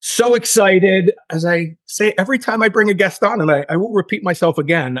So excited. As I say every time I bring a guest on, and I will repeat myself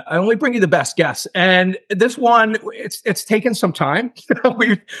again, I only bring you the best guests. And this one, it's taken some time.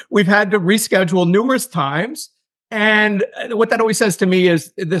 We've had to reschedule numerous times. And what that always says to me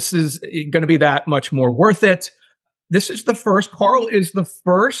is this is going to be that much more worth it. This is the first, Karl is the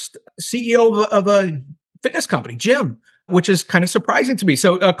first CEO of a fitness company, gym, which is kind of surprising to me.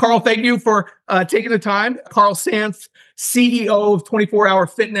 So, Karl, thank you for taking the time. Karl Sanft, CEO of 24 Hour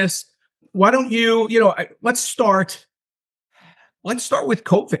Fitness. Why don't let's start with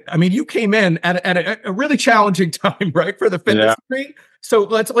COVID. I mean, you came in at a really challenging time, right, for the fitness scene. So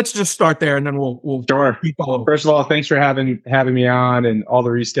let's just start there, and then we'll sure. keep all. First of all, thanks for having me on, and all the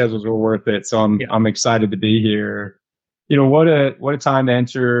reschedules were worth it. So I'm excited to be here. What a time to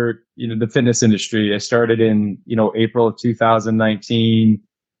enter, the fitness industry. I started in, April of 2019.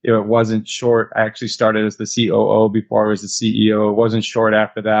 It wasn't short. I actually started as the COO before I was the CEO. It wasn't short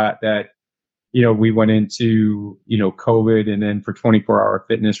after that, we went into, COVID, and then for 24 Hour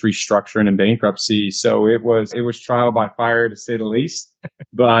Fitness restructuring and bankruptcy. So it was trial by fire, to say the least,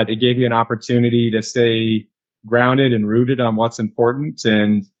 but it gave you an opportunity to stay grounded and rooted on what's important.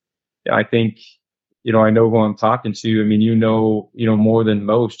 And I think, I know who I'm talking to. I mean, more than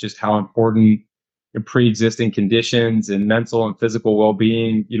most, just how important pre-existing conditions and mental and physical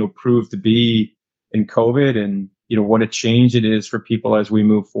well-being, proved to be in COVID, and, what a change it is for people as we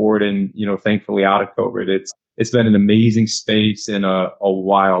move forward and, thankfully out of COVID. It's been an amazing space in a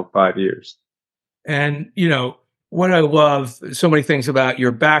wild 5 years. And, what I love so many things about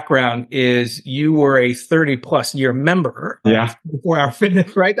your background is you were a 30 plus year member of 24 Hour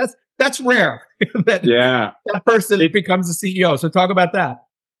Fitness, right? That's rare. that person becomes a CEO. So talk about that.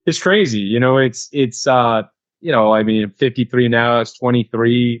 It's crazy. I mean, I'm 53 now. I was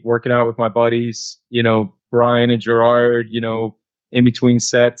 23 working out with my buddies, Brian and Gerard, in between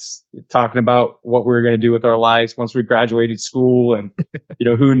sets, talking about what we were going to do with our lives once we graduated school. And,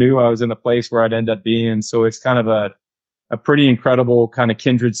 who knew I was in the place where I'd end up being. So it's kind of a pretty incredible kind of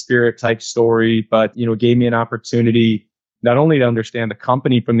kindred spirit type story, but, gave me an opportunity not only to understand the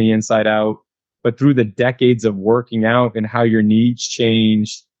company from the inside out, but through the decades of working out and how your needs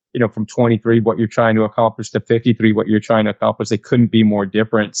changed, from 23, what you're trying to accomplish, to 53, what you're trying to accomplish. They couldn't be more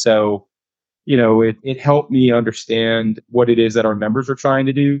different. So, it helped me understand what it is that our members are trying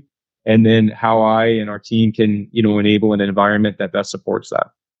to do, and then how I and our team can, enable an environment that best supports that.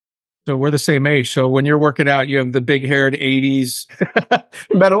 So we're the same age. So when you're working out, you have the big haired 80s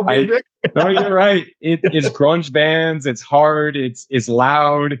metal music. No, you're right. It's grunge bands. It's hard. It's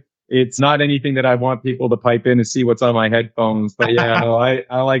loud. It's not anything that I want people to pipe in and see what's on my headphones. But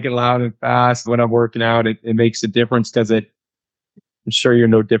I like it loud and fast when I'm working out. It makes a difference because I'm sure you're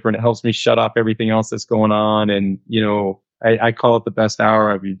no different. It helps me shut off everything else that's going on. And, I call it the best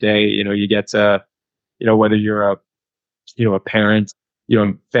hour of your day. You get to, whether you're a parent,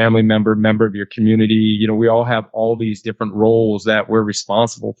 family member of your community, we all have all these different roles that we're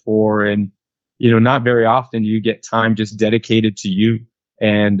responsible for. And, not very often do you get time just dedicated to you.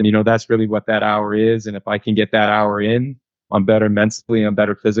 And, that's really what that hour is. And if I can get that hour in, I'm better mentally, I'm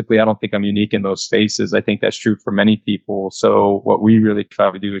better physically. I don't think I'm unique in those spaces. I think that's true for many people. So what we really try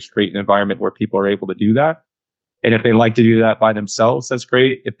to do is create an environment where people are able to do that. And if they like to do that by themselves, that's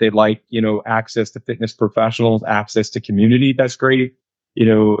great. If they like, access to fitness professionals, access to community, that's great.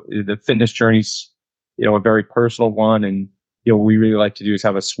 The fitness journey's, a very personal one. And, what we really like to do is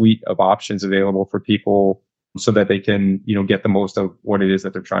have a suite of options available for people so that they can, get the most of what it is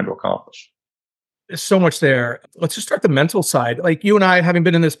that they're trying to accomplish. There's so much there. Let's just start the mental side. Like you and I, having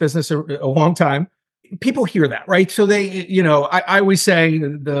been in this business a long time, people hear that, right? So they, I always say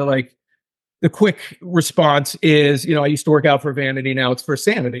the quick response is, I used to work out for vanity. Now it's for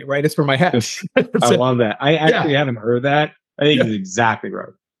sanity, right? It's for my head. I love that. I actually haven't heard that. I think it's exactly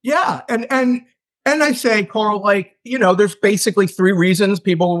right. Yeah. And I say, Karl, there's basically 3 reasons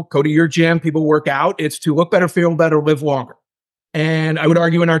people go to your gym, people work out. It's to look better, feel better, live longer. And I would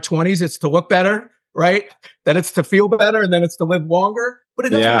argue in our 20s, it's to look better, right? Then it's to feel better, and then it's to live longer. But it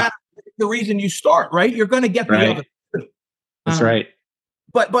doesn't matter the reason you start, right? You're going to get the other 2. That's right.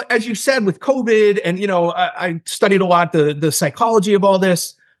 But as you said, with COVID, and I studied a lot the psychology of all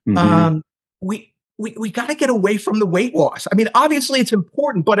this. Mm-hmm. We got to get away from the weight loss. I mean, obviously it's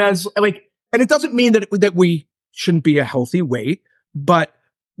important, but and it doesn't mean that we shouldn't be a healthy weight, but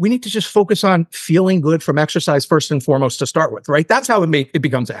we need to just focus on feeling good from exercise first and foremost to start with, right? That's how it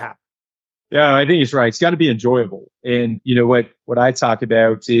becomes a habit. Yeah, I think it's right. It's got to be enjoyable. And what I talk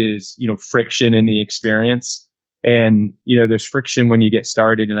about is, friction in the experience. And, there's friction when you get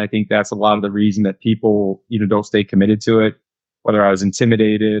started. And I think that's a lot of the reason that people, don't stay committed to it. whether I was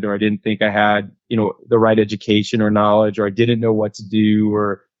intimidated or I didn't think I had, the right education or knowledge, or I didn't know what to do,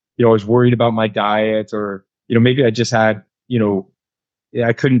 or, I was worried about my diet, or, maybe I just had,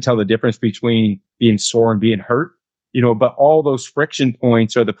 I couldn't tell the difference between being sore and being hurt, but all those friction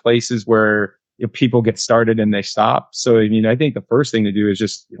points are the places where people get started and they stop. So, I think the first thing to do is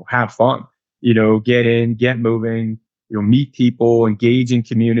just have fun, get in, get moving, meet people, engage in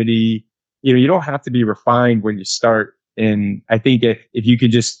community. You don't have to be refined when you start. And I think if you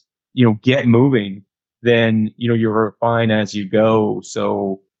could just, get moving, then, you're refined as you go.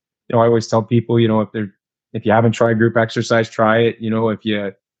 So, I always tell people, if you haven't tried group exercise, try it.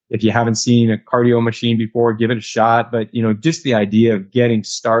 If you haven't seen a cardio machine before, give it a shot. But, just the idea of getting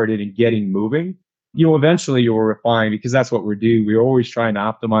started and getting moving, eventually you'll refine, because that's what we do. We're always trying to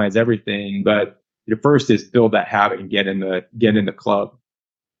optimize everything. But first is build that habit and get in the club.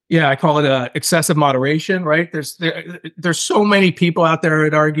 Yeah, I call it excessive moderation, right? There's so many people out there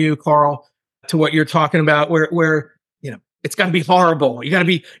that argue, Karl, to what you're talking about, where it's got to be horrible. You got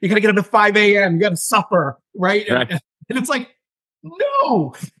to get up at 5 a.m. You got to suffer, right? Right. And it's like,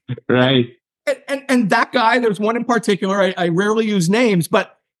 no, right. And that guy, there's one in particular. I rarely use names,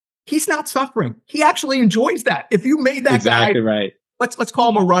 but he's not suffering. He actually enjoys that. If you made that exactly guy, right, let's call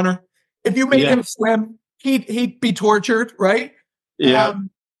him a runner. If you made him swim, he'd be tortured, right? Yeah.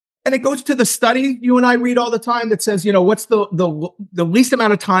 And it goes to the study you and I read all the time that says, what's the least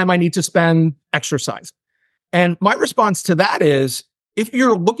amount of time I need to spend exercise? And my response to that is, if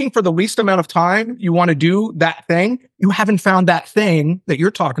you're looking for the least amount of time you want to do that thing, you haven't found that thing that you're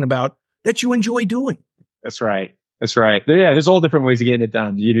talking about that you enjoy doing. That's right. Yeah, there's all different ways of getting it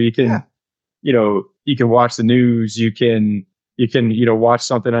done. You can watch the news, you can watch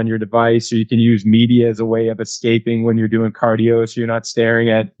something on your device, or you can use media as a way of escaping when you're doing cardio, so you're not staring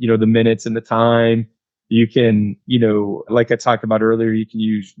at the minutes and the time. You can, like I talked about earlier, you can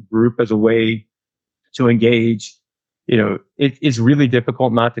use group as a way to engage. It's really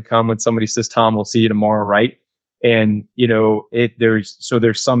difficult not to come when somebody says, Tom, we'll see you tomorrow, right? And there's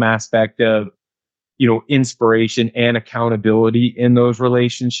some aspect of inspiration and accountability in those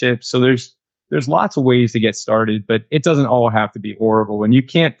relationships. So there's lots of ways to get started, but it doesn't all have to be horrible. And you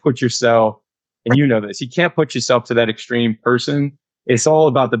can't put yourself, and you know this, you can't put yourself to that extreme person. It's all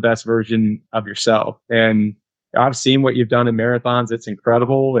about the best version of yourself. And I've seen what you've done in marathons. It's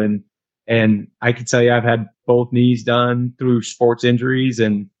incredible. And I can tell you, I've had both knees done through sports injuries,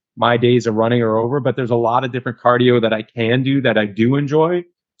 and my days of running are over, but there's a lot of different cardio that I can do that I do enjoy.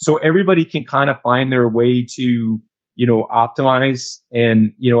 So everybody can kind of find their way to, optimize.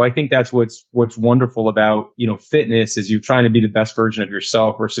 And, I think that's what's wonderful about, fitness, is you're trying to be the best version of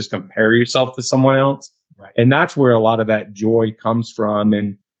yourself versus compare yourself to someone else. Right. And that's where a lot of that joy comes from.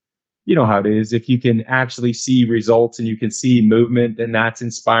 And you know how it is. If you can actually see results and you can see movement, then that's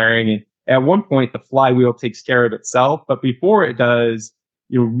inspiring. And at one point, the flywheel takes care of itself. But before it does,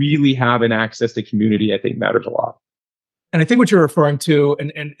 really having access to community, I think, matters a lot. And I think what you're referring to,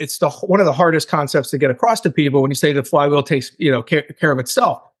 and it's one of the hardest concepts to get across to people when you say the flywheel takes care of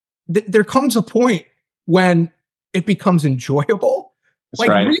itself. There comes a point when it becomes enjoyable,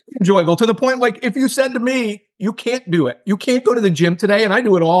 really enjoyable, to the point like if you said to me, you can't do it, you can't go to the gym today, and I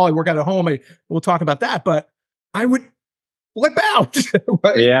do it all. I work out at home. We'll talk about that, but I would flip out.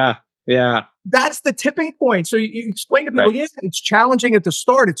 Right? Yeah. That's the tipping point. So you explain to people, it's challenging at the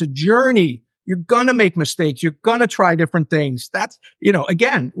start. It's a journey. You're going to make mistakes. You're going to try different things. That's,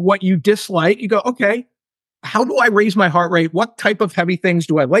 again, what you dislike, you go, okay, how do I raise my heart rate? What type of heavy things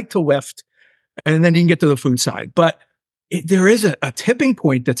do I like to lift? And then you can get to the food side. But there is a tipping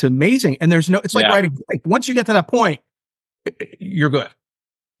point that's amazing. And it's like riding a bike. Once you get to that point, you're good.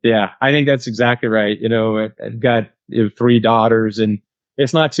 Yeah, I think that's exactly right. I've got 3 daughters, and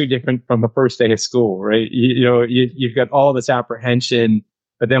it's not too different from the first day of school, right? You've got all this apprehension.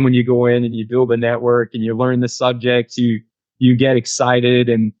 But then when you go in and you build a network and you learn the subjects, you get excited,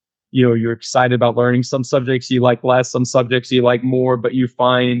 and you're excited about learning. Some subjects you like less, some subjects you like more, but you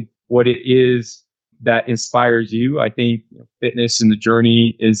find what it is that inspires you. I think fitness and the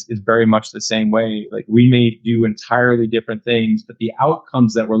journey is very much the same way. Like, we may do entirely different things, but the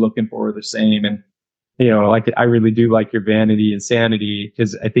outcomes that we're looking for are the same. And I really do like your vanity and sanity,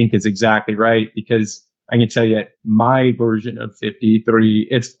 because I think it's exactly right. Because I can tell you, my version of 53,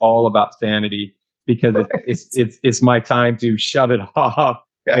 it's all about sanity, because it's my time to shut it off,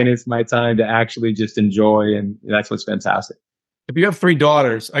 and it's my time to actually just enjoy, and that's what's fantastic. If you have 3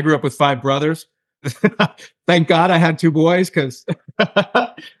 daughters, I grew up with 5 brothers. Thank God I had 2 boys, because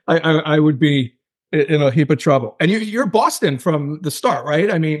I would be in a heap of trouble. And you're Boston from the start,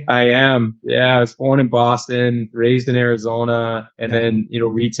 right? I mean, I am. Yeah, I was born in Boston, raised in Arizona, and yeah. then,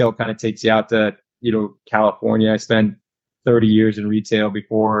 retail kind of takes you out to, California. I spent 30 years in retail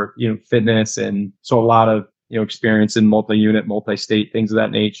before, fitness. And so a lot of, experience in multi-unit, multi-state, things of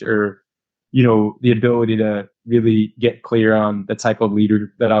that nature, the ability to really get clear on the type of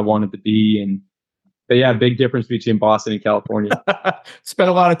leader that I wanted to be. But yeah, big difference between Boston and California. Spent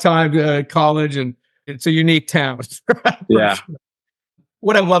a lot of time at college, and it's a unique town. For Yeah. sure.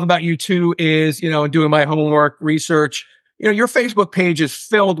 What I love about you too is, doing my homework, research, your Facebook page is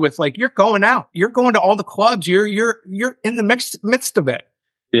filled with like, you're going out, you're going to all the clubs, you're in the midst of it.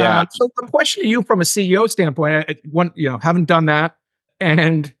 Yeah. So the question to you from a CEO standpoint, haven't done that.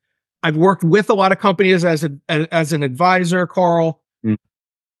 And I've worked with a lot of companies as an advisor, Karl. Mm.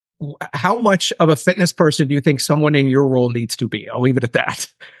 How much of a fitness person do you think someone in your role needs to be? I'll leave it at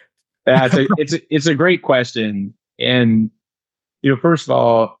that. Yeah, it's a great question. And first of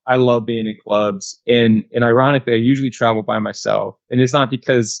all, I love being in clubs, and ironically, I usually travel by myself. And it's not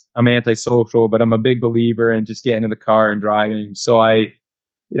because I'm antisocial, but I'm a big believer in just getting in the car and driving. So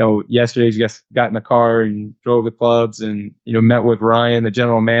yesterday just got in the car and drove the clubs, and met with Ryan, the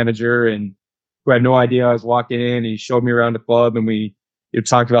general manager, and who had no idea I was walking in. He showed me around the club, and we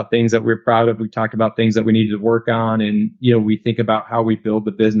talked about things that we're proud of. We talked about things that we needed to work on, and we think about how we build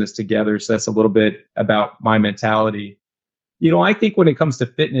the business together. So that's a little bit about my mentality. I think when it comes to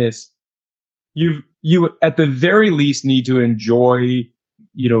fitness, you at the very least need to enjoy,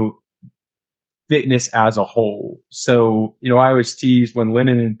 fitness as a whole. So, I always tease when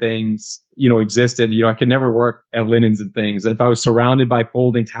Linen and Things, existed, I could never work at Linens and Things. If I was surrounded by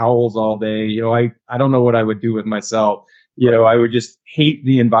folding towels all day, I don't know what I would do with myself. I would just hate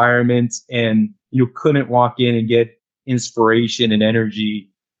the environment, and you couldn't walk in and get inspiration and energy.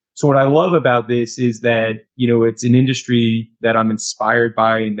 So what I love about this is that, it's an industry that I'm inspired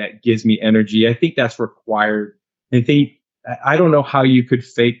by and that gives me energy. I think that's required. I don't know how you could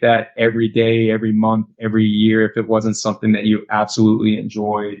fake that every day, every month, every year if it wasn't something that you absolutely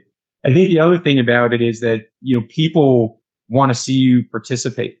enjoyed. I think the other thing about it is that, people want to see you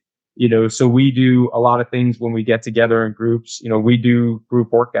participate. So we do a lot of things when we get together in groups. We do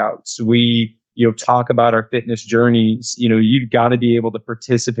group workouts. We talk about our fitness journeys. You've got to be able to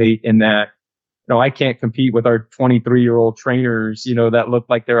participate in that. I can't compete with our 23-year-old trainers, that look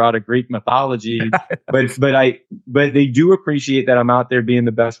like they're out of Greek mythology, but they do appreciate that I'm out there being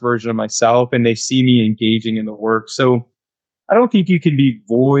the best version of myself, and they see me engaging in the work. So I don't think you can be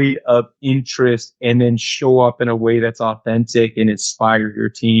void of interest and then show up in a way that's authentic and inspire your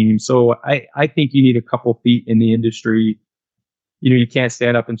team. So I think you need a couple feet in the industry. You can't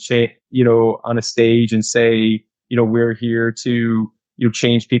stand up and say, on a stage and say, we're here to,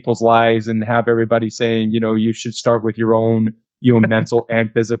 change people's lives, and have everybody saying, you should start with your own, mental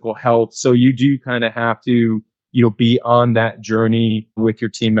and physical health. So you do kind of have to, be on that journey with your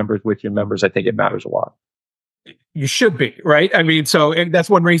team members, with your members. I think it matters a lot. You should be, right? I mean, and that's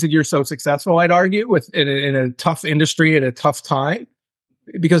one reason you're so successful, I'd argue, in a tough industry at a tough time,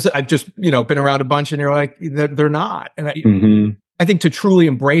 because I've just, been around a bunch, and you're like, they're not. And I think to truly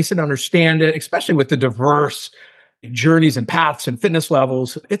embrace and understand it, especially with the diverse journeys and paths and fitness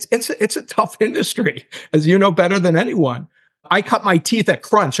levels, it's a tough industry, as you know better than anyone. I cut my teeth at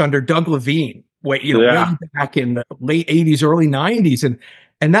Crunch under Doug Levine, way back in the late '80s, early '90s,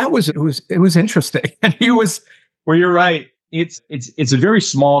 and it was interesting. And he was. Well, you're right. It's a very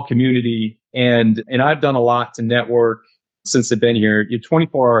small community, and I've done a lot to network since I've been here. Your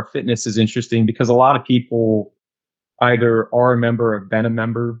 24-hour fitness is interesting because a lot of people either are a member or been a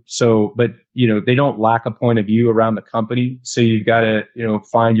member. So, but, they don't lack a point of view around the company. So you've got to,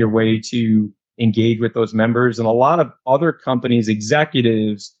 find your way to engage with those members. And a lot of other companies,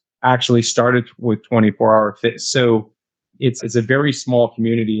 executives actually started with 24-hour fitness. So it's a very small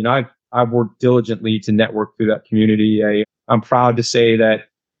community. And I've worked diligently to network through that community. I'm proud to say that,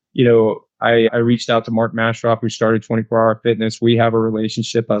 I reached out to Mark Mastroff, who started 24-hour fitness. We have a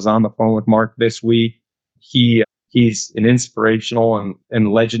relationship. I was on the phone with Mark this week. He's an inspirational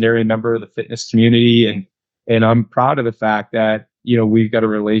and legendary member of the fitness community. And I'm proud of the fact that, we've got a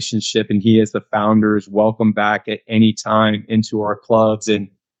relationship, and he, as the founder, is welcome back at any time into our clubs. And,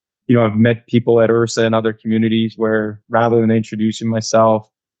 I've met people at URSA and other communities where, rather than introducing myself,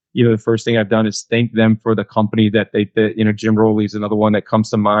 the first thing I've done is thank them for the company that they fit. Jim Rowley's another one that comes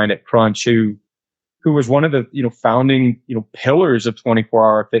to mind at Crunch, who was one of the, founding, pillars of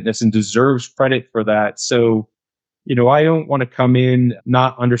 24-hour fitness and deserves credit for that. So, I don't want to come in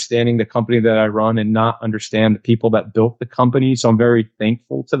not understanding the company that I run and not understand the people that built the company. So I'm very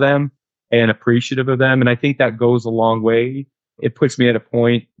thankful to them. and appreciative of them. And I think that goes a long way. It puts me at a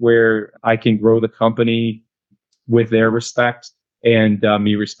point where I can grow the company with their respect and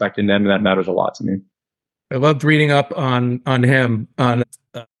me respecting them. And that matters a lot to me. I loved reading up on him on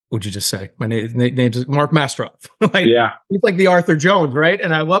what'd you just say? My name's is Mark Mastrov. Like Yeah. he's like the Arthur Jones, right?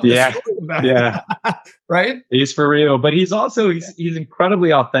 And I love the Yeah. story about Yeah. right? He's for real. But he's also he's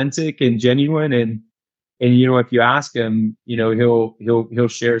incredibly authentic and genuine. And if you ask him, he'll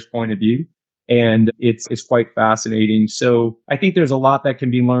share his point of view. And it's quite fascinating. So I think there's a lot that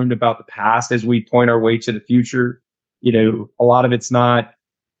can be learned about the past as we point our way to the future. A lot of it's not,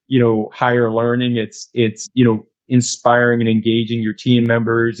 higher learning. It's inspiring and engaging your team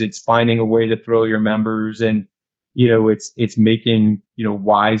members. It's finding a way to thrill your members, and it's making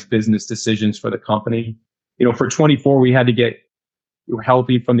wise business decisions for the company. For 24, we had to get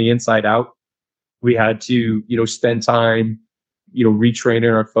healthy from the inside out. We had to spend time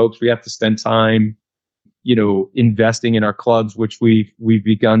retraining our folks. We have to spend time investing in our clubs, which we've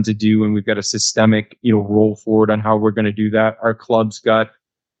begun to do, and we've got a systemic roll forward on how we're going to do that. Our clubs got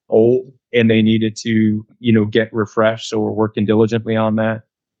old and they needed to get refreshed, so we're working diligently on that.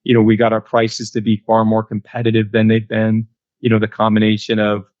 We got our prices to be far more competitive than they've been. The combination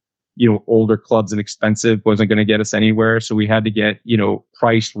of older clubs and expensive wasn't going to get us anywhere, so we had to get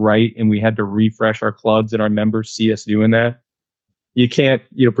priced right, and we had to refresh our clubs, and our members see us doing that. You can't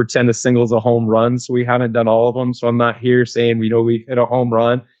pretend a single's a home run, so we haven't done all of them. So I'm not here saying we hit a home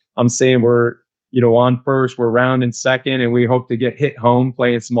run. I'm saying we're on first, we're rounding second, and we hope to get hit home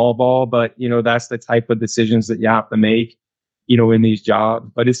playing small ball. But that's the type of decisions that you have to make in these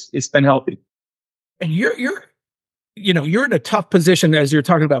jobs. But it's been healthy. And you're in a tough position as you're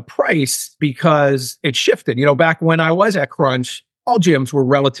talking about price, because it shifted. Back when I was at Crunch, all gyms were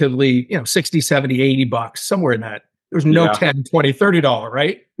relatively 60, 70, $80, somewhere in that. There was no $10, $20, $30,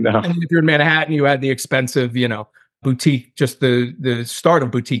 right? No. And if you're in Manhattan, you had the expensive, boutique, just the start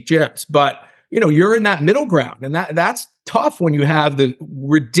of boutique gyms. But you're in that middle ground, and that's tough when you have the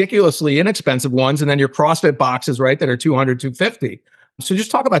ridiculously inexpensive ones, and then your CrossFit boxes, right, that are $200, $250. So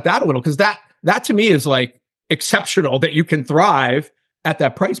just talk about that a little, because that to me is like exceptional that you can thrive at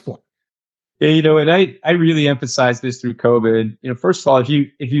that price point. Yeah, and I really emphasize this through COVID. First of all, if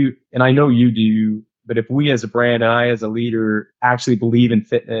you, and I know you do, but if we as a brand and I as a leader actually believe in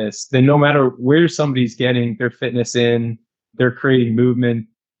fitness, then no matter where somebody's getting their fitness in, they're creating movement,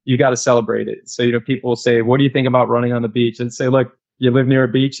 you got to celebrate it. So, people will say, what do you think about running on the beach? And say, look, you live near a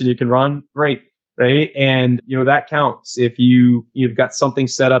beach and you can run, great. Right. And, that counts. If you've got something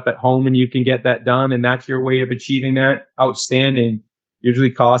set up at home and you can get that done, and that's your way of achieving that, outstanding.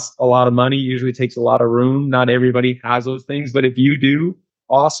 Usually costs a lot of money, usually takes a lot of room. Not everybody has those things, but if you do,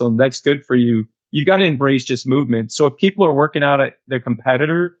 awesome. That's good for you. You got to embrace just movement. So if people are working out at their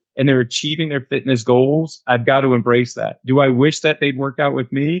competitor and they're achieving their fitness goals, I've got to embrace that. Do I wish that they'd work out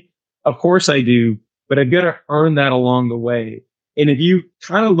with me? Of course I do, but I've got to earn that along the way. And if you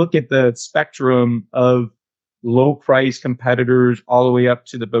kind of look at the spectrum of low price competitors all the way up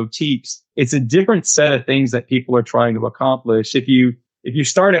to the boutiques, it's a different set of things that people are trying to accomplish. If you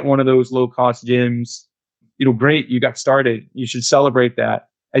start at one of those low cost gyms, great, you got started. You should celebrate that.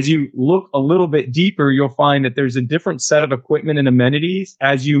 As you look a little bit deeper, you'll find that there's a different set of equipment and amenities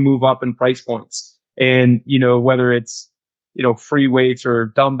as you move up in price points. And, whether it's, free weights or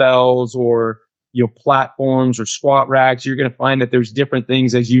dumbbells or, platforms or squat racks, you're going to find that there's different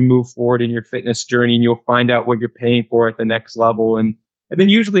things as you move forward in your fitness journey, and you'll find out what you're paying for at the next level. And then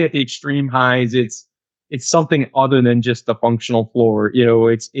usually at the extreme highs, it's something other than just the functional floor.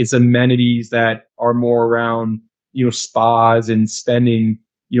 It's amenities that are more around, spas and spending,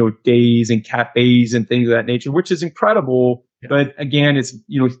 days and cafes and things of that nature, which is incredible. Yeah. But again, it's,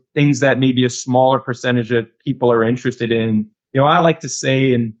 things that maybe a smaller percentage of people are interested in. I like to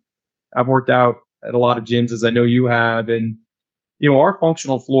say, and I've worked out at a lot of gyms, as I know you have, and, our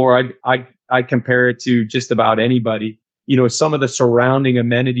functional floor, I compare it to just about anybody. Some of the surrounding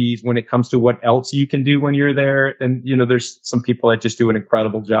amenities when it comes to what else you can do when you're there. And, there's some people that just do an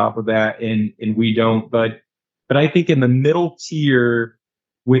incredible job of that, and we don't. But I think in the middle tier,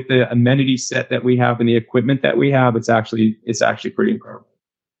 with the amenity set that we have and the equipment that we have, it's actually pretty incredible.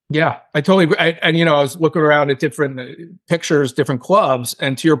 Yeah, I totally agree. And I was looking around at different pictures, different clubs,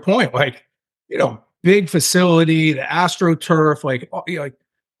 and to your point, like, big facility, the AstroTurf, like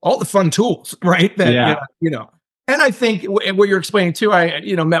all the fun tools, right? That yeah. And I think what you're explaining too, I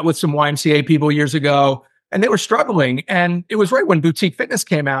met with some YMCA people years ago, and they were struggling, and it was right when boutique fitness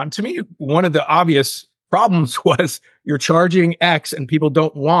came out. And to me, one of the obvious problems was you're charging X and people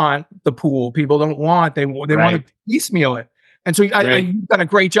don't want the pool. People don't want, they want to piecemeal it. And so Right. you've done a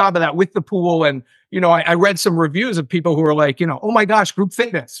great job of that with the pool. And, I read some reviews of people who were like, oh my gosh, group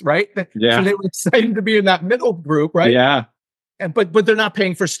fitness, right? So Yeah. they were excited to be in that middle group, right? Yeah. And, but they're not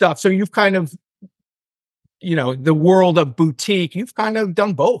paying for stuff. So you've kind of, the world of boutique, you've kind of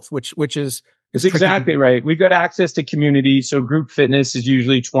done both, which is It's tricky. exactly right. We've got access to community. So group fitness is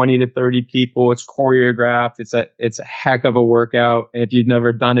usually 20 to 30 people. It's choreographed. It's a heck of a workout. And if you've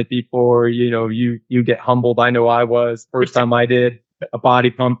never done it before, you get humbled. I know I was. First time I did a body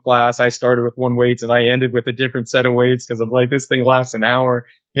pump class, I started with one weights and I ended with a different set of weights because I'm like, this thing lasts an hour.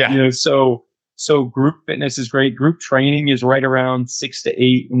 Yeah. So group fitness is great. Group training is right around 6 to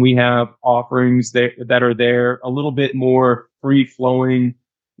 8. And we have offerings that are there a little bit more free flowing,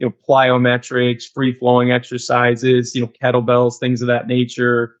 plyometrics, free flowing exercises, kettlebells, things of that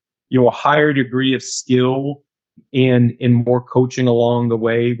nature, a higher degree of skill and more coaching along the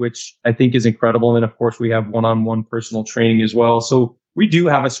way, which I think is incredible. And of course we have one-on-one personal training as well. So we do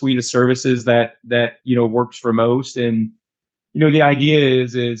have a suite of services that works for most. And, the idea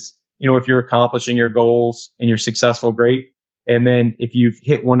is, if you're accomplishing your goals and you're successful, great. And then if you've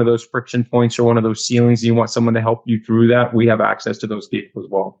hit one of those friction points or one of those ceilings, and you want someone to help you through that, we have access to those people as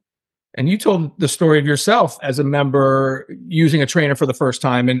well. And you told the story of yourself as a member using a trainer for the first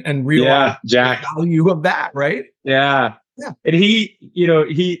time and realized the value of that, right? Yeah. Yeah. And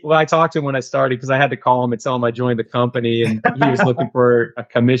I talked to him when I started because I had to call him and tell him I joined the company, and he was looking for a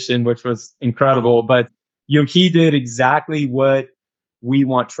commission, which was incredible. But, he did exactly what we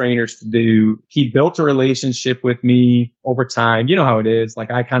want trainers to do. He built a relationship with me over time. You know how it is.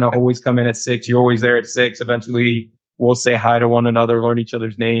 Like I kind of always come in at 6. You're always there at 6. Eventually we'll say hi to one another, learn each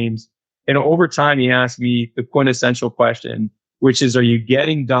other's names. And over time, he asked me the quintessential question, which is, are you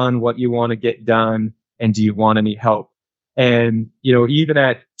getting done what you want to get done? And do you want any help? And, even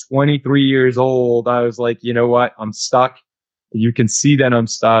at 23 years old, I was like, you know what? I'm stuck. You can see that I'm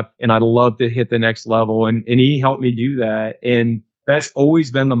stuck and I'd love to hit the next level. And he helped me do that. And that's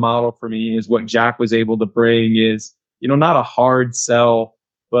always been the model for me, is what Jack was able to bring is, not a hard sell,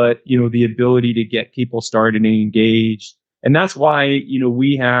 but, the ability to get people started and engaged. And that's why,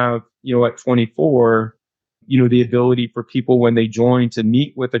 we have, at 24, the ability for people when they join to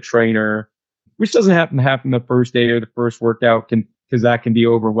meet with a trainer, which doesn't happen the first day or the first workout because that can be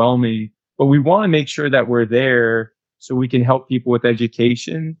overwhelming. But we want to make sure that we're there so we can help people with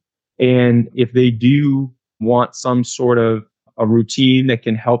education. And if they do want some sort of a routine that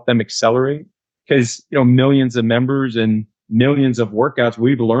can help them accelerate, because, millions of members and millions of workouts,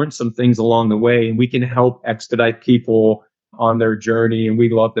 we've learned some things along the way, and we can help expedite people on their journey. And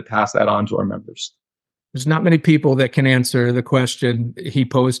we'd love to pass that on to our members. There's not many people that can answer the question he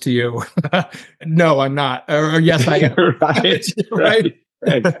posed to you. No, I'm not. Or yes, I am. Right.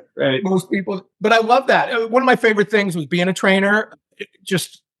 Most people. But I love that. One of my favorite things was being a trainer.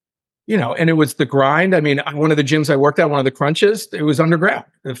 Just, and it was the grind. I mean, one of the gyms I worked at, one of the crunches, it was underground,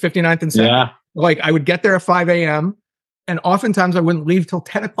 the 59th and 2nd. Yeah. Like I would get there at 5 a.m. and oftentimes I wouldn't leave till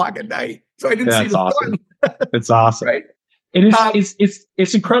 10 o'clock at night. So I didn't see the awesome. sun. It's awesome. Right.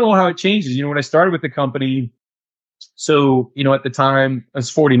 It's incredible how it changes. When I started with the company, so, at the time I was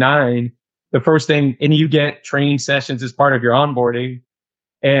 49, the first thing, and you get training sessions as part of your onboarding.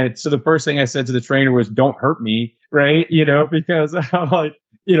 And so the first thing I said to the trainer was, don't hurt me. Right. Because I'm like,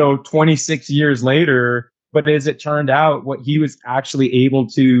 26 years later, but as it turned out, what he was actually able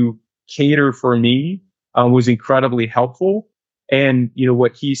to cater for me was incredibly helpful. And,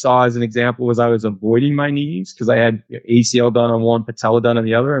 what he saw as an example was I was avoiding my knees because I had ACL done on one, patella done on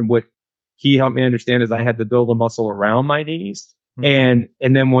the other. And what he helped me understand is I had to build a muscle around my knees. Mm-hmm.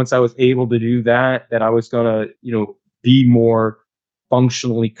 And then once I was able to do that I was going to, be more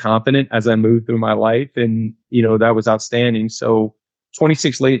functionally competent as I moved through my life. And, that was outstanding. So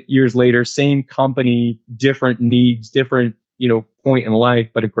 26 years later, same company, different needs, different, point in life,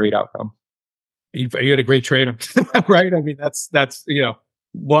 but a great outcome. You had a great trainer, right? I mean, that's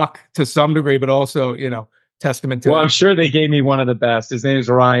luck to some degree, but also, testament to. Well, I'm sure they gave me one of the best. His name is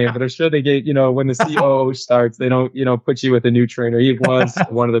Ryan, but I'm sure they gave, when the COO starts, they don't, put you with a new trainer. He was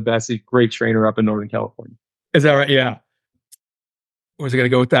one of the best. He's a great trainer up in Northern California. Is that right? Yeah. Was I going to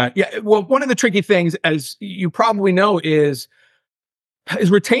go with that? Yeah. Well, one of the tricky things, as you probably know, is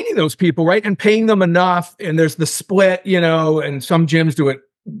retaining those people, right? And paying them enough. And there's the split, and some gyms do it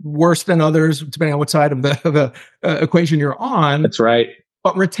worse than others, depending on what side of the equation you're on. That's right.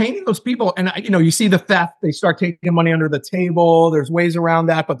 But retaining those people, and you see the theft, they start taking money under the table. There's ways around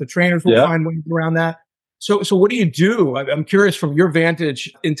that, but the trainers will find ways around that. So what do you do? I'm curious from your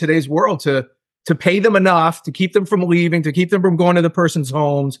vantage in today's world to pay them enough to keep them from leaving, to keep them from going to the person's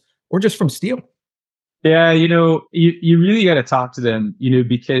homes, or just from stealing. Yeah, you really got to talk to them,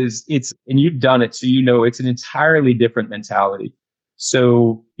 because and you've done it. So, it's an entirely different mentality.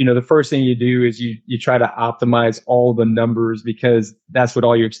 So, the first thing you do is you try to optimize all the numbers because that's what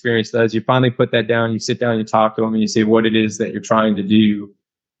all your experience does. You finally put that down, you sit down, you talk to them and you say what it is that you're trying to do.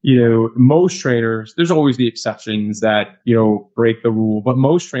 Most trainers, there's always the exceptions that, break the rule, but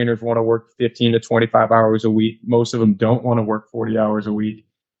most trainers want to work 15 to 25 hours a week. Most of them don't want to work 40 hours a week.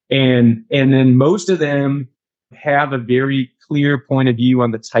 And then most of them have a very clear point of view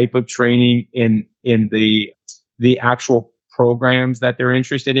on the type of training in the actual programs that they're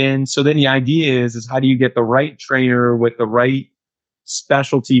interested in. So then the idea is how do you get the right trainer with the right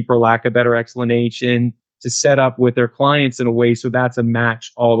specialty, for lack of better explanation, to set up with their clients in a way so that's a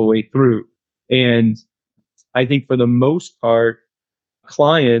match all the way through. And I think for the most part,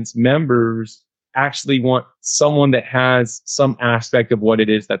 clients, members actually want someone that has some aspect of what it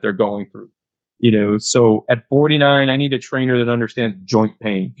is that they're going through. So at 49, I need a trainer that understands joint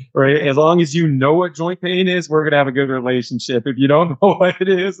pain, right? As long as you know what joint pain is, we're going to have a good relationship. If you don't know what it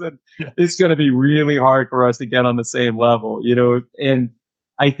is, then it's going to be really hard for us to get on the same level, and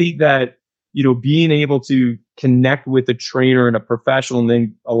I think that, being able to connect with a trainer and a professional and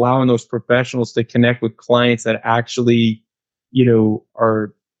then allowing those professionals to connect with clients that actually,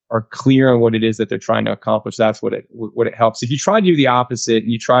 are clear on what it is that they're trying to accomplish. That's what it helps. If you try to do the opposite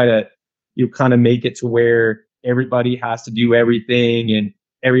and you try to, kind of make it to where everybody has to do everything and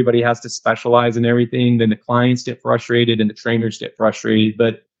everybody has to specialize in everything, then the clients get frustrated and the trainers get frustrated.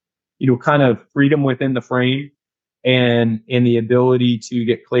 But, kind of freedom within the frame and the ability to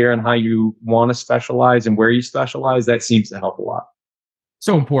get clear on how you want to specialize and where you specialize, that seems to help a lot.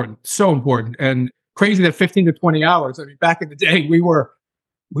 So important. So important. And crazy that 15 to 20 hours. I mean, back in the day, we were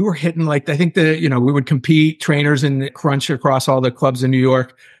hitting like, I think we would compete trainers and crunch across all the clubs in New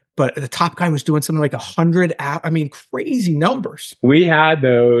York. But the top guy was doing something like 100 hours. I mean, crazy numbers. We had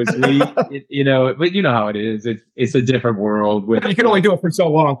those. But you know how it is. It's a different world. With you can only do it for so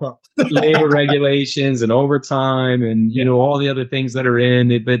long, Carl. Labor regulations and overtime and, all the other things that are in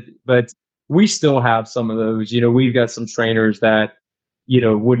it. But we still have some of those. We've got some trainers that,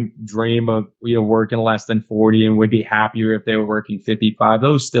 wouldn't dream of, working less than 40 and would be happier if they were working 55.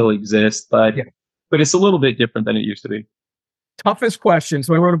 Those still exist, but it's a little bit different than it used to be. Toughest question.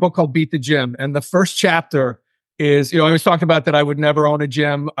 So I wrote a book called Beat the Gym. And the first chapter is, I was talking about that I would never own a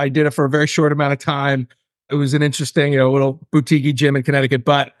gym. I did it for a very short amount of time. It was an interesting, little boutique gym in Connecticut.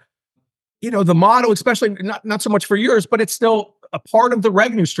 But, the model, especially not so much for yours, but it's still a part of the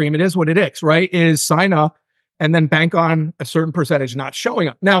revenue stream. It is what it is, right? Is sign up and then bank on a certain percentage not showing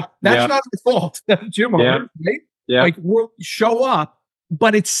up. Now, that's not the fault of the gym owner, right? Yeah. Like we'll show up,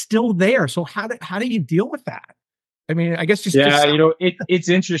 but it's still there. So how do you deal with that? I mean, I guess it's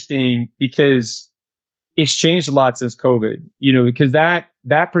interesting because it's changed a lot since COVID, because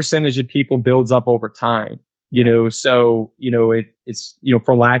that percentage of people builds up over time, so, it's,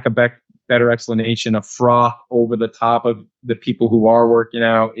 for lack of better explanation, a froth over the top of the people who are working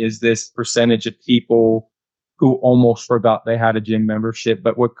out is this percentage of people who almost forgot they had a gym membership.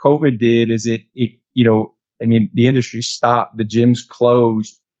 But what COVID did is the industry stopped, the gyms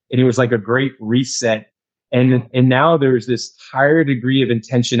closed, and it was like a great reset. And now there's this higher degree of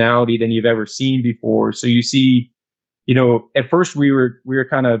intentionality than you've ever seen before. So you see, at first we were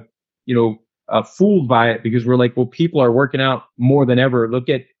kind of, fooled by it because we're like, well, people are working out more than ever. Look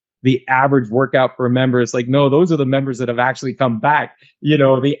at the average workout per member. It's like, no, those are the members that have actually come back.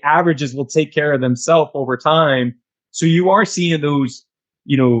 The averages will take care of themselves over time. So you are seeing those,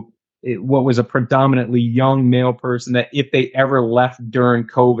 what was a predominantly young male person that if they ever left during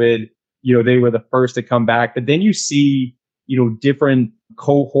COVID, they were the first to come back. But then you see, different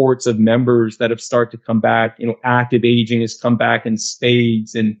cohorts of members that have started to come back. Active aging has come back in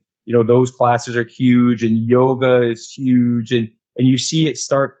spades, and those classes are huge, and yoga is huge, and you see it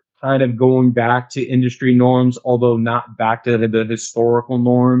start kind of going back to industry norms, although not back to the historical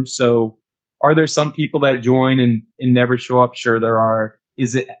norms. So, are there some people that join and never show up? Sure, there are.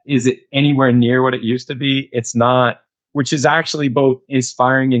 Is it anywhere near what it used to be? It's not. Which is actually both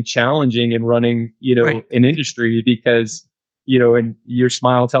inspiring and challenging in running, right. an industry because, and your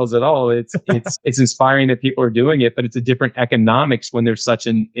smile tells it all. It's inspiring that people are doing it, but it's a different economics when there's such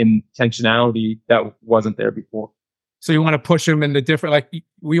an intentionality that wasn't there before. So you want to push them into different, like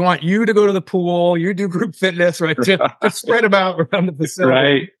we want you to go to the pool, you do group fitness, right? To spread them out around the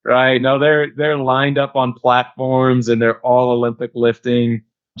facility. Right. No, they're lined up on platforms and they're all Olympic lifting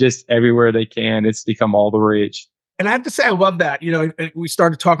just everywhere they can. It's become all the rage. And I have to say, I love that. We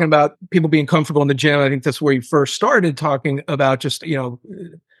started talking about people being comfortable in the gym. I think that's where you first started talking about just,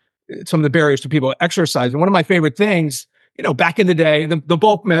 some of the barriers to people exercising. One of my favorite things, back in the day, the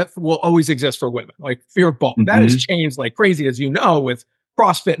bulk myth will always exist for women, like fear of bulk. That has Hmm. changed like crazy, as you know, with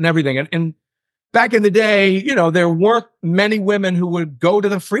CrossFit and everything. And back in the day, there weren't many women who would go to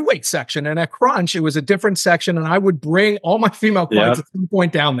the free weight section. And at Crunch, it was a different section. And I would bring all my female clients Yeah. at some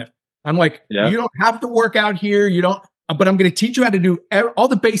point down there. I'm like, Yeah. you don't have to work out here. You don't, but I'm going to teach you how to do all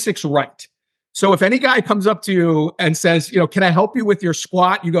the basics right. So if any guy comes up to you and says, can I help you with your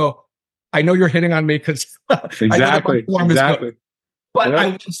squat? You go, I know you're hitting on me because I know that my form is good. But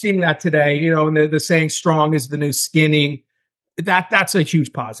I'm seeing that today, and the saying strong is the new skinny. That's a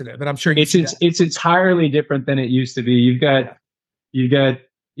huge positive. And I'm sure it's entirely different than it used to be. You've got,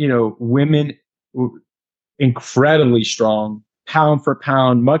 women incredibly strong, pound for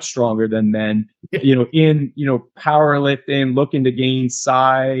pound, much stronger than men, in, powerlifting, looking to gain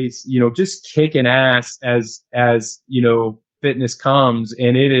size, just kicking ass as, fitness comes.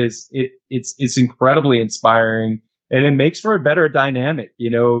 And it's incredibly inspiring, and it makes for a better dynamic,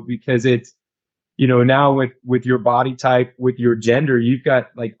 because it's, now with your body type, with your gender, you've got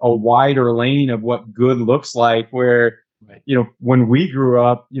like a wider lane of what good looks like, where, when we grew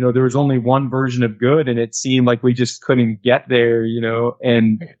up, there was only one version of good, and it seemed like we just couldn't get there,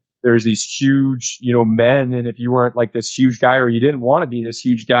 and there's these huge, men. And if you weren't like this huge guy, or you didn't want to be this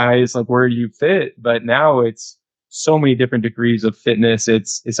huge guy, it's like, where do you fit? But now it's so many different degrees of fitness.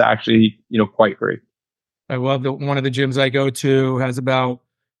 It's actually, quite great. I love that one of the gyms I go to has about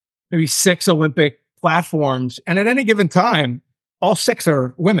maybe 6 Olympic platforms. And at any given time, all 6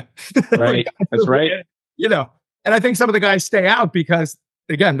 are women. Right. That's right. And I think some of the guys stay out because,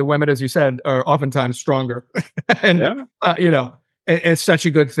 again, the women, as you said, are oftentimes stronger. And, it's such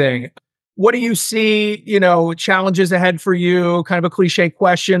a good thing. What do you see, challenges ahead for you? Kind of a cliche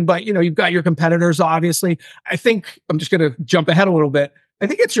question, but, you've got your competitors, obviously. I think I'm just going to jump ahead a little bit. I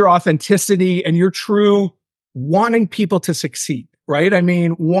think it's your authenticity and your true wanting people to succeed, right? I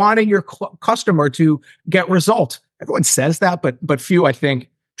mean, wanting your customer to get results. Everyone says that, but few, I think,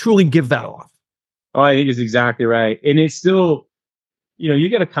 truly give that off. Oh, I think it's exactly right. And it's still, you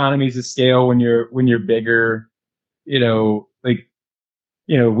get economies of scale when you're bigger, like,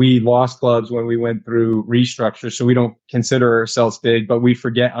 we lost clubs when we went through restructure. So we don't consider ourselves big, but we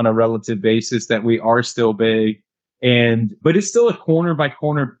forget on a relative basis that we are still big. But it's still a corner by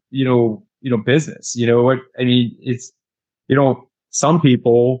corner, business. What I mean, it's, some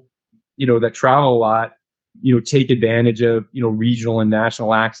people, that travel a lot, take advantage of, regional and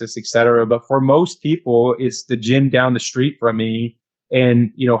national access, et cetera. But for most people, it's the gym down the street from me.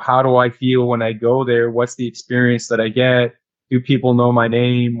 And, how do I feel when I go there? What's the experience that I get? Do people know my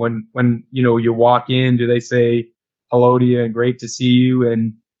name? When, you walk in, do they say hello to you and great to see you?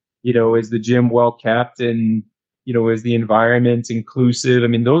 And, is the gym well kept? And, is the environment inclusive? I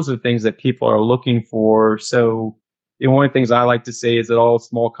mean, those are things that people are looking for. So, one of the things I like to say is that all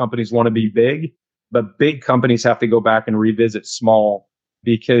small companies want to be big, but big companies have to go back and revisit small,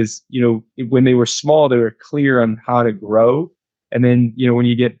 because, when they were small, they were clear on how to grow. And then, when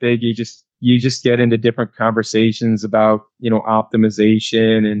you get big, you just get into different conversations about,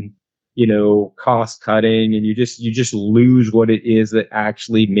 optimization and, cost cutting, and you just lose what it is that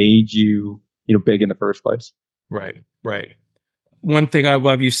actually made you, big in the first place. Right. One thing I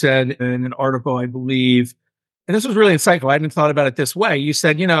love, you said in an article, I believe, and this was really insightful. I hadn't thought about it this way. You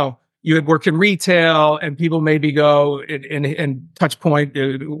said, you had worked in retail, and people maybe go and touch point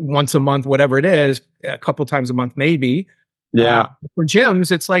once a month, whatever it is, a couple times a month, maybe. Yeah. For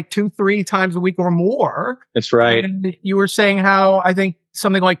gyms, it's like 2-3 times a week or more. That's right. And you were saying how I think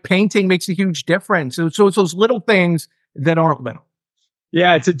something like painting makes a huge difference. So it's those little things that aren't little.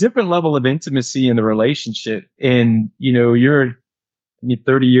 Yeah, it's a different level of intimacy in the relationship. And, you're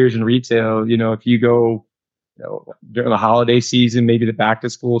 30 years in retail, if you go, during the holiday season, maybe the back to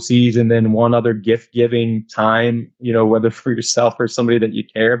school season, then one other gift giving time, whether for yourself or somebody that you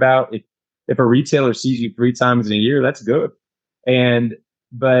care about. If a retailer sees you 3 times in a year, that's good.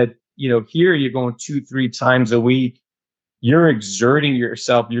 But here you're going 2-3 times a week. You're exerting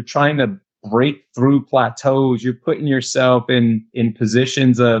yourself. You're trying to break through plateaus. You're putting yourself in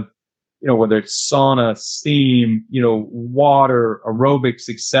positions of, whether it's sauna, steam, water, aerobics,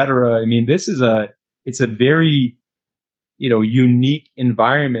 etc. I mean, it's a very, unique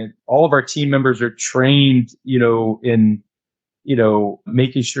environment. All of our team members are trained, in,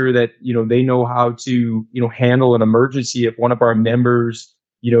 making sure that, they know how to, handle an emergency if one of our members,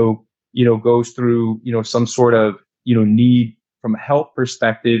 goes through, some sort of, need from a health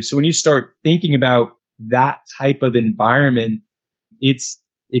perspective. So when you start thinking about that type of environment,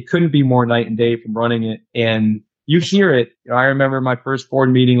 it couldn't be more night and day from running it. And, you hear it. I remember my first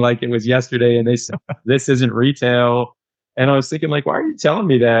board meeting like it was yesterday, and they said, "This isn't retail." And I was thinking, like, why are you telling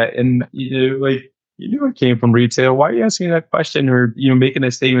me that? And like, you knew it came from retail. Why are you asking me that question, or making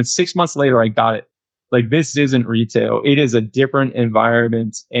a statement? 6 months later, I got it. Like, this isn't retail. It is a different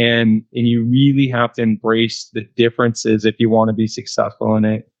environment, and you really have to embrace the differences if you want to be successful in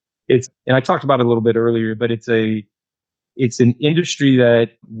it. And I talked about it a little bit earlier, but it's an industry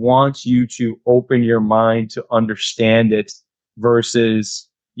that wants you to open your mind to understand it versus,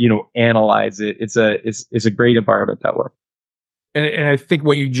 analyze it. It's a great environment that way. And I think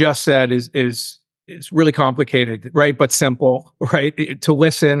what you just said is really complicated, right? But simple, right? To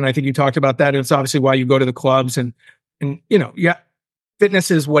listen. I think you talked about that. And it's obviously why you go to the clubs and yeah,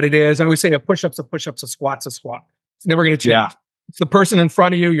 fitness is what it is. I always say a push-up's a push-up's, a squat's a squat. It's never going to change. Yeah. It's the person in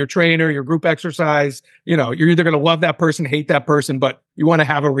front of you, your trainer, your group exercise. You're either going to love that person, hate that person, but you want to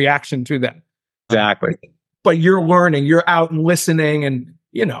have a reaction to them. Exactly. But you're learning, you're out and listening. And,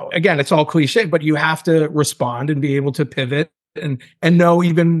 again, it's all cliche, but you have to respond and be able to pivot and know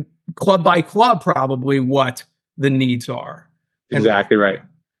even club by club, probably what the needs are. Exactly right.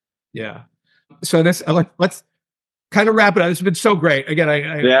 Yeah. So let's kind of wrap it up. It's been so great. Again,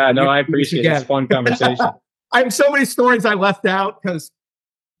 I appreciate it. It's a fun conversation. I have so many stories I left out because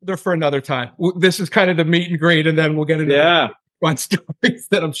they're for another time. This is kind of the meet and greet, and then we'll get into fun stories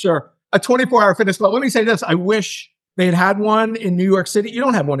that I'm sure. A 24-hour fitness club. Let me say this. I wish they had one in New York City. You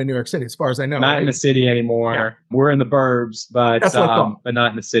don't have one in New York City, as far as I know. Not in the city anymore. Yeah. We're in the burbs, but not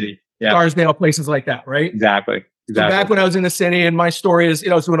in the city. Yeah. Scarsdale, places like that, right? Exactly. So back when I was in the city, and my story is,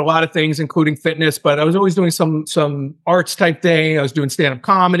 I was doing a lot of things, including fitness, but I was always doing some arts type thing. I was doing stand-up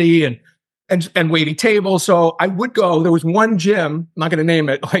comedy and waiting tables. So I would go, there was one gym, I'm not going to name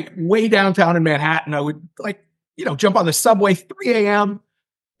it, like way downtown in Manhattan. I would jump on the subway 3 a.m.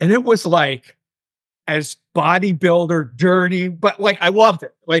 And it was like as bodybuilder dirty, but like, I loved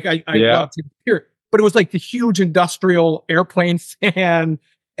it. Like I loved it here, but it was like the huge industrial airplane fan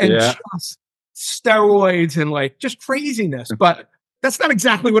and just steroids and like just craziness. But that's not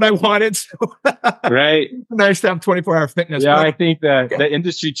exactly what I wanted. So right. Nice to have 24-hour fitness. Yeah, I think that the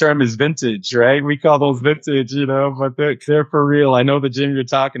industry term is vintage, right? We call those vintage, but they're for real. I know the gym you're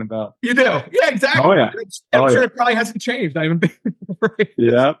talking about. You do. Yeah, exactly. Oh, yeah. I'm sure it probably hasn't changed. I haven't been. Right?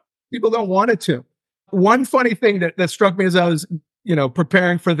 Yeah. People don't want it to. One funny thing that struck me as I was,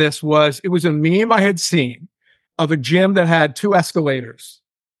 preparing for this was it was a meme I had seen of a gym that had 2 escalators.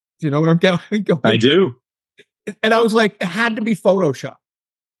 Do you know where I'm going? I do. And I was like, it had to be Photoshop.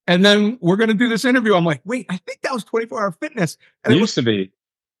 And then we're going to do this interview. I'm like, wait, I think that was 24-hour fitness. And it used to be.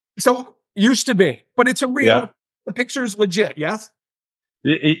 So used to be, but it's a real, the picture's legit. Yes.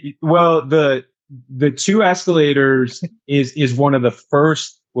 Well, the 2 escalators is one of the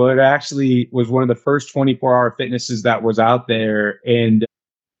first, it actually was one of the first 24-hour fitnesses that was out there. And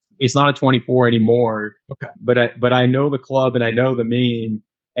it's not a 24 anymore. Okay. But I know the club and I know the meme,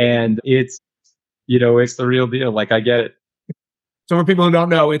 and it's the real deal. Like, I get it. So for people who don't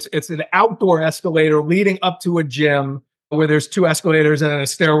know, it's an outdoor escalator leading up to a gym where there's 2 escalators and a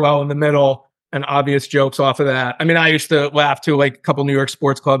stairwell in the middle, and obvious jokes off of that. I mean, I used to laugh too, like a couple New York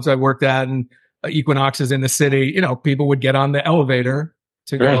sports clubs I worked at and Equinoxes in the city, people would get on the elevator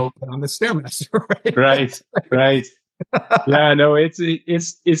to go on the stairmaster. Right. Yeah, no,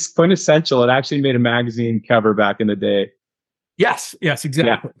 it's quintessential. It actually made a magazine cover back in the day. Yes,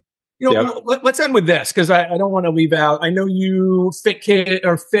 exactly. Yeah. Let's end with this because I don't want to leave out. I know you Fit Kid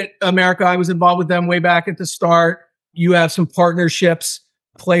or Fit America. I was involved with them way back at the start. You have some partnerships,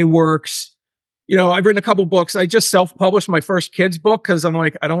 Playworks. I've written a couple books. I just self-published my first kids book because I'm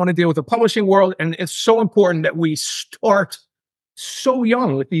like, I don't want to deal with the publishing world. And it's so important that we start so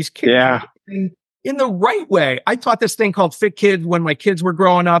young with these kids. Yeah. In the right way. I taught this thing called Fit Kid when my kids were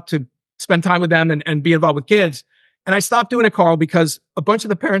growing up to spend time with them and be involved with kids. And I stopped doing it, Karl, because a bunch of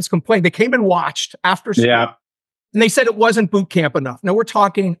the parents complained. They came and watched after school. Yeah. And they said it wasn't boot camp enough. Now we're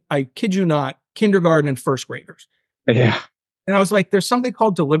talking, I kid you not, kindergarten and first graders. Yeah. And I was like, there's something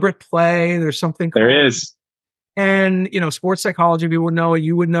called deliberate play. There's something called... There is. And, sports psychology, people would know it.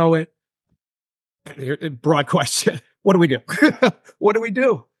 You would know it. Broad question. What do we do? What do we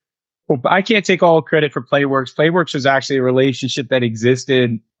do? Well, I can't take all credit for Playworks. Playworks was actually a relationship that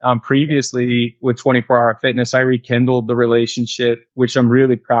existed previously with 24-hour fitness. I rekindled the relationship, which I'm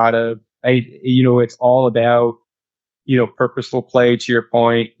really proud of. It's all about, purposeful play, to your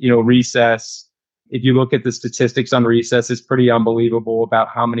point, recess. If you look at the statistics on recess, it's pretty unbelievable about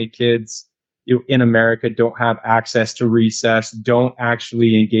how many kids in America don't have access to recess, don't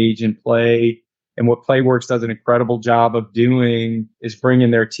actually engage in play. And what Playworks does an incredible job of doing is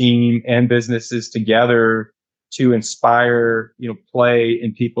bringing their team and businesses together to inspire, play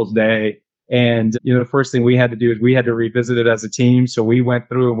in people's day. And, the first thing we had to do is we had to revisit it as a team. So we went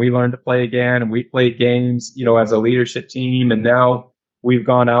through and we learned to play again, and we played games, as a leadership team. And now we've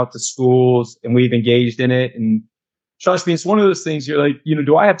gone out to schools and we've engaged in it. And trust me, it's one of those things you're like,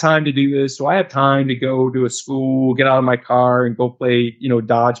 do I have time to do this? Do I have time to go to a school, get out of my car and go play,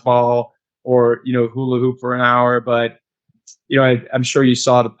 dodgeball or, hula hoop for an hour? But, I'm sure you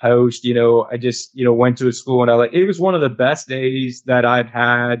saw the post, I just, went to a school and it was one of the best days that I've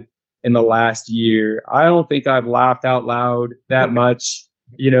had in the last year. I don't think I've laughed out loud that much.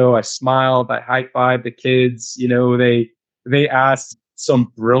 I smiled, I high-fived the kids, they asked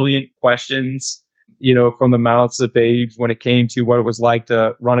some brilliant questions, from the mouths of babes when it came to what it was like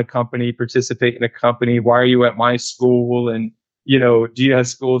to run a company, participate in a company. Why are you at my school? And, do you have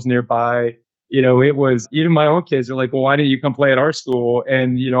schools nearby? It was, even my own kids are like, well, why didn't you come play at our school?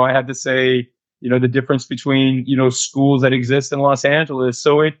 And, I had to say, the difference between, schools that exist in Los Angeles.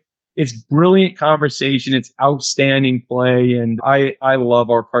 So it's brilliant conversation. It's outstanding play. And I love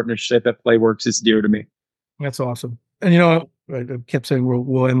our partnership at Playworks. It's dear to me. That's awesome. And, I kept saying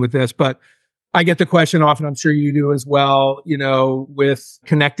we'll end with this, but I get the question often, I'm sure you do as well, with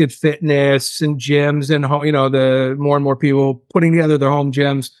connected fitness and gyms and, the more and more people putting together their home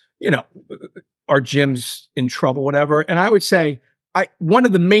gyms, are gyms in trouble, whatever. And I would say, one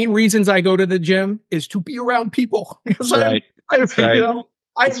of the main reasons I go to the gym is to be around people. Because right. I'm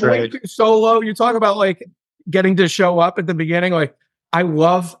way too solo. You talk about like getting to show up at the beginning. Like I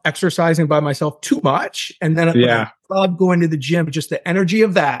love exercising by myself too much. And then I love going to the gym, just the energy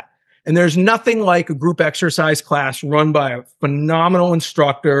of that. And there's nothing like a group exercise class run by a phenomenal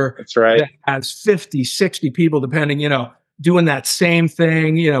instructor. That's right. That has 50, 60 people, depending, doing that same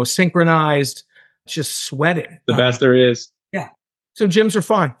thing, synchronized, just sweating. The best there is. Yeah. So gyms are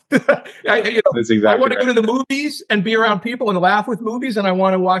fun. That's exactly I want to go to the movies and be around people and laugh with movies, and I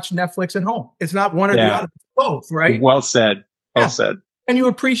want to watch Netflix at home. It's not one or the other, it's both, right? Well said. Well said. And you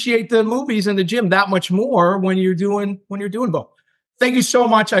appreciate the movies and the gym that much more when you're doing both. Thank you so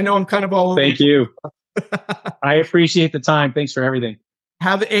much. I know I'm kind of all over. Thank you. I appreciate the time. Thanks for everything.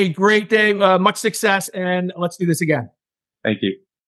 Have a great day. Much success, and let's do this again. Thank you.